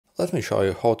Let me show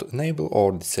you how to enable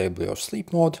or disable your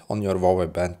sleep mode on your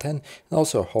Huawei Band 10 and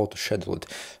also how to schedule it.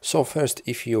 So first,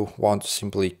 if you want to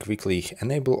simply quickly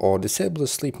enable or disable the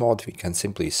sleep mode, we can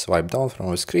simply swipe down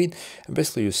from the screen and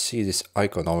basically you see this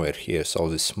icon over here. So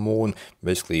this moon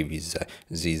basically with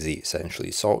ZZ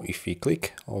essentially. So if we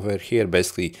click over here,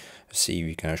 basically see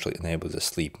we can actually enable the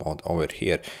sleep mode over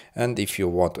here. And if you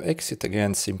want to exit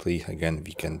again, simply again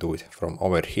we can do it from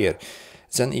over here.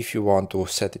 Then if you want to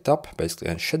set it up basically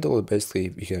and schedule it,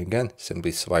 basically we can again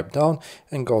simply swipe down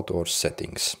and go to our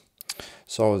settings.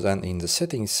 So then in the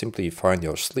settings simply find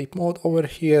your sleep mode over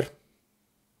here.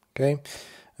 Okay,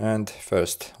 and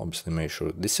first obviously make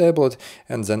sure to disable it,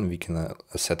 and then we can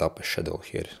set up a schedule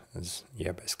here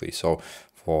basically so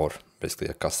for basically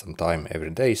a custom time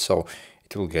every day, so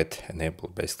it will get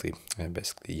enabled basically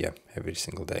every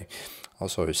single day.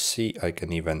 Also you see I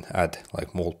can even add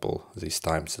like multiple these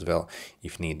times as well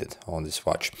if needed on this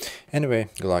watch. Anyway,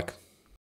 good luck.